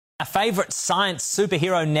Our favourite science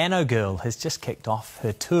superhero Nanogirl has just kicked off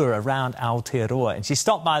her tour around Aotearoa, and she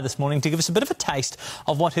stopped by this morning to give us a bit of a taste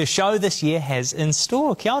of what her show this year has in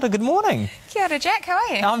store. Kia ora, good morning. Kia ora, Jack, how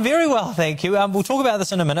are you? I'm very well, thank you. We'll talk about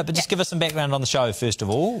this in a minute, but just give us some background on the show first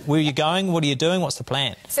of all. Where are you going? What are you doing? What's the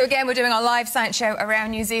plan? So again, we're doing our live science show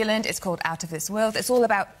around New Zealand. It's called Out of This World. It's all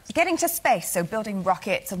about getting to space, so building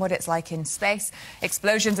rockets and what it's like in space.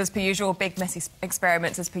 Explosions as per usual, big messy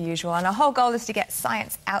experiments as per usual, and our whole goal is to get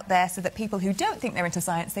science out there so that people who don't think they're into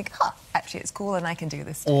science think, actually it's cool and I can do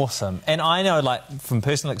this too. Awesome. And I know, like, from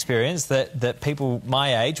personal experience that people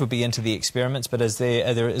my age would be into the experiments, but is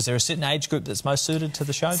there a certain age group that's most suited to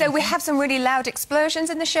the show? So we have some really loud explosions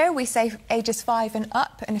in the show. We say ages 5 and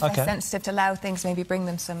up, and if they're sensitive to loud things, maybe bring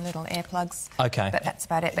them some little earplugs. Okay. But that's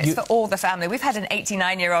about it. But it's for all the family. We've had an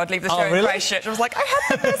 89-year-old leave the show in Christchurch. I was like, I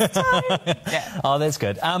had the best time. Yeah. Oh, that's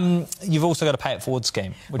good. You've also got a pay it forward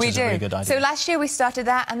scheme, which is a really good idea. So last year we started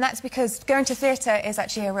that, and that's because going to theatre is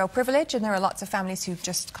actually a real privilege, and there are lots of families who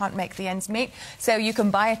just can't make the ends meet. So you can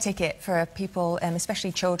buy a ticket for people,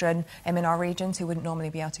 especially children in our regions who wouldn't normally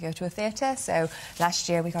be able to go to a theatre. So last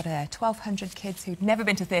year we got 1,200 kids who'd never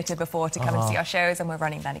been to theatre before to come and see our shows, and we're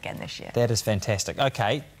running that again this year. That is fantastic.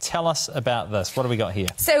 OK, tell us about this. What have we got here?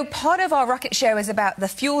 So part of our rocket show is about the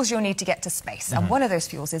fuels you'll need to get to space, and one of those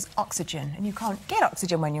fuels is oxygen, and you can't get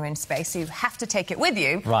oxygen when you're in space, so you have to take it with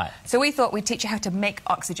you. Right. So we thought we'd teach you how to make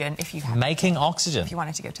oxygen if you have Making oxygen? If you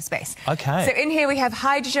wanted to go to space. OK. So in here we have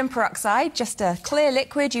hydrogen peroxide, just a clear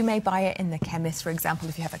liquid. You may buy it in the chemist, for example,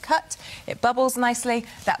 if you have a cut. It bubbles nicely.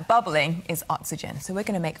 That bubbling is oxygen. So we're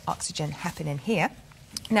going to make oxygen happen in here.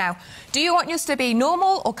 Now, do you want yours to be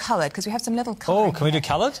normal or coloured? Because we have some little colouring. Oh, can we do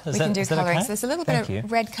coloured? We can do colouring. Okay? So there's a little bit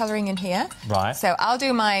of red colouring in here. Right. So I'll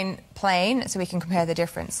do mine plain so we can compare the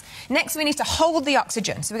difference. Next, we need to hold the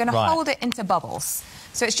oxygen. So we're going to hold it into bubbles.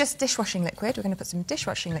 So it's just dishwashing liquid. We're going to put some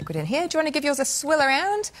dishwashing liquid in here. Do you want to give yours a swill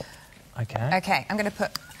around? OK. OK, I'm going to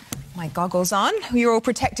put my goggles on. You're all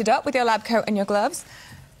protected up with your lab coat and your gloves.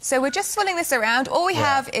 So we're just swilling this around. All we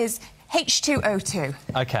have is H2O2.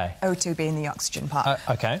 OK. O2 being the oxygen part.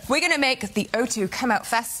 OK. We're going to make the O2 come out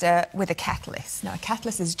faster with a catalyst. Now, a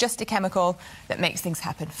catalyst is just a chemical that makes things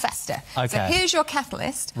happen faster. OK. So here's your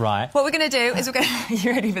catalyst. Right. What we're going to do is we're going to...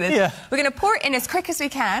 You ready for this? Yeah. We're going to pour it in as quick as we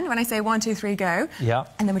can when I say 1, 2, 3, go. Yeah.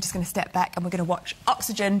 And then we're just going to step back and we're going to watch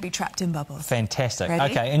oxygen be trapped in bubbles. Fantastic.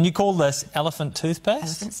 Ready? OK. And you call this elephant toothpaste?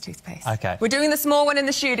 Elephant's toothpaste. OK. We're doing the small one in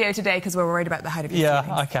the studio today because we're worried about the height of your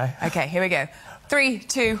ceilings. OK. OK, here we go. 3,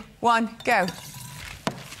 2, 1, go.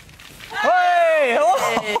 Hey!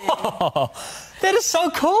 Oh, that is so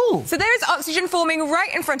cool. So there is oxygen forming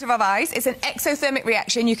right in front of our eyes. It's an exothermic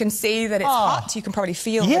reaction. You can see that it's hot. You can probably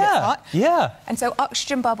feel that it's hot. Yeah. And so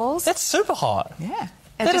oxygen bubbles. That's super hot. Yeah.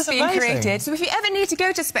 That is being created. So if you ever need to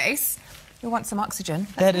go to space, you want some oxygen.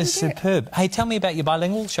 That is superb. Hey, tell me about your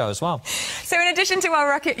bilingual show as well. So in addition to our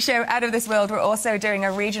rocket show, Out of This World, we're also doing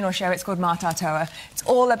a regional show. It's called Mātātoa. It's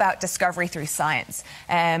all about discovery through science.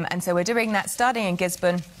 And so we're doing that starting in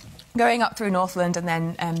Gisborne, going up through Northland and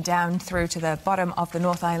then down through to the bottom of the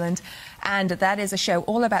North Island. And that is a show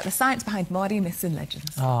all about the science behind Māori myths and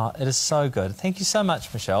legends. Oh, it is so good. Thank you so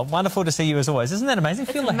much, Michelle. Wonderful to see you as always. Isn't that amazing?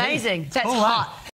 It's amazing. That's hot.